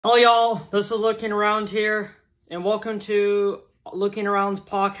Hello y'all, this is Looking Around here, and welcome to Looking Around's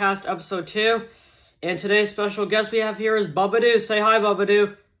podcast episode 2. And today's special guest we have here is Bubba. Say hi,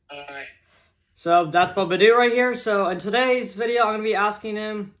 Bubba. Hi. So that's Bubba right here. So in today's video, I'm going to be asking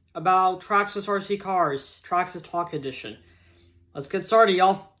him about Traxxas RC cars, Traxxas Talk Edition. Let's get started,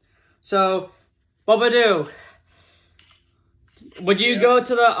 y'all. So, Bubba, would you go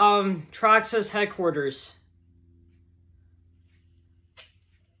to the Traxxas headquarters?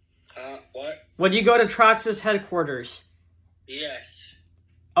 What? Would you go to Traxxas headquarters? Yes.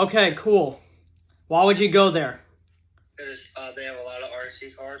 Okay, cool. Why would you go there? Because they have a lot of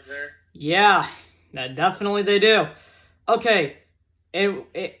RC cars there. Yeah, definitely they do. Okay, and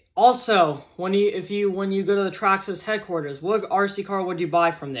also when you go to the Traxxas headquarters, what RC car would you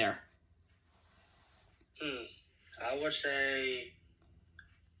buy from there? I would say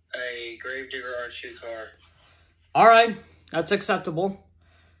a Gravedigger RC car. All right, that's acceptable.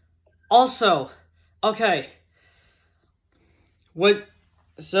 Also, okay. Okay.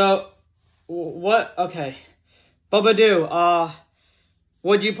 Bubba,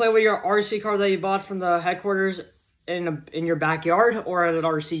 would you play with your RC car that you bought from the headquarters in your backyard or at an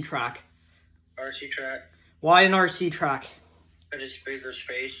RC track? RC track. Why an RC track? It is bigger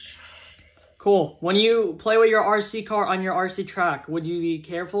space. Cool. When you play with your RC car on your RC track, would you be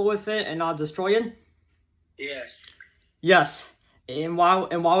careful with it and not destroy it? Yes. Yes. And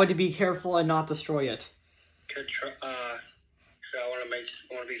why would you be careful and not destroy it? So I want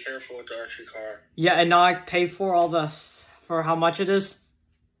to be careful with the RC car. Yeah, and not pay for for how much it is?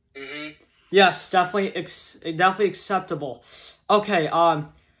 Mhm. Yes, definitely acceptable. Okay,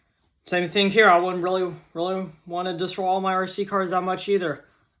 same thing here. I wouldn't really want to destroy all my RC cars that much either.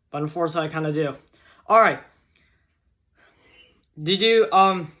 But unfortunately, I kind of do. Alright.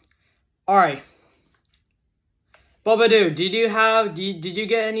 Alright. Bubba, did you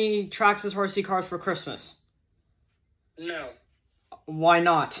get any Traxxas RC cars for Christmas? No. Why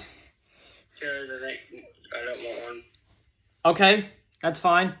not? Because I don't want one. Okay, that's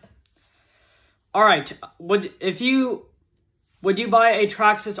fine. Alright, would you buy a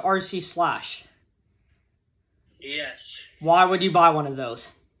Traxxas RC Slash? Yes. Why would you buy one of those?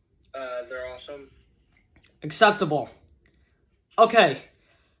 They're awesome. Acceptable. Okay.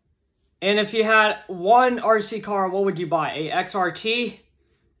 And if you had one RC car, what would you buy? A XRT,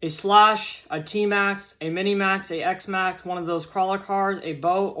 a Slash, a T-Max, a Mini-Max, a X-Max, one of those crawler cars, a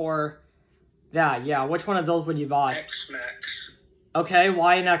boat, or that? Yeah, which one of those would you buy? X-Max. Okay,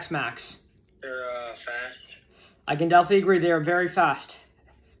 why an X-Max? They're fast. I can definitely agree. They are very fast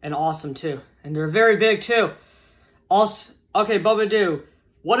and awesome too. And they're very big too. Also, okay, Bubba,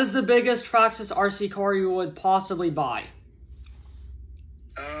 what is the biggest Traxxas RC car you would possibly buy?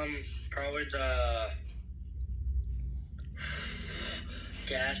 Probably the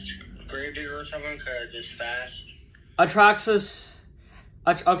gas Gravedigger or something, because it's fast. A Traxxas,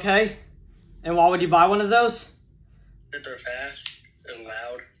 okay. And why would you buy one of those? Because they're fast and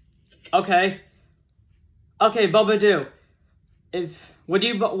loud. Okay. Okay, Bubba,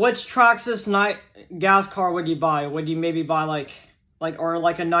 which Traxxas gas car would you buy? Would you maybe buy like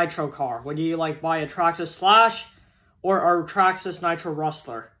a nitro car? Would you buy a Traxxas Slash or a Traxxas Nitro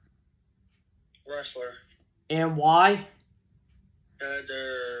Rustler? Rustler. And why?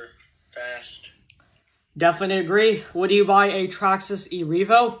 They're fast. Definitely agree. Would you buy a Traxxas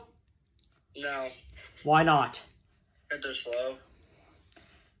E-Revo? No. Why not? Because they're slow.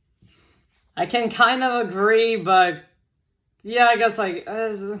 I can kind of agree, but yeah, I guess I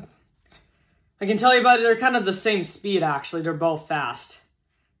can tell you about it. They're kind of the same speed, actually. They're both fast.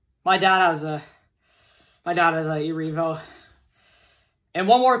 My dad has a E-Revo. And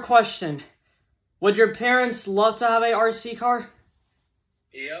one more question. Would your parents love to have a RC car?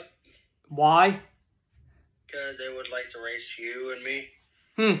 Yep. Why? Because they would like to race you and me.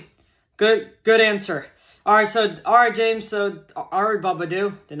 Good answer. Alright, James. Alright, Bubba,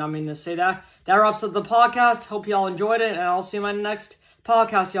 did not mean to say that. That wraps up the podcast. Hope y'all enjoyed it, and I'll see you in my next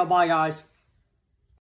podcast. Y'all, bye, guys.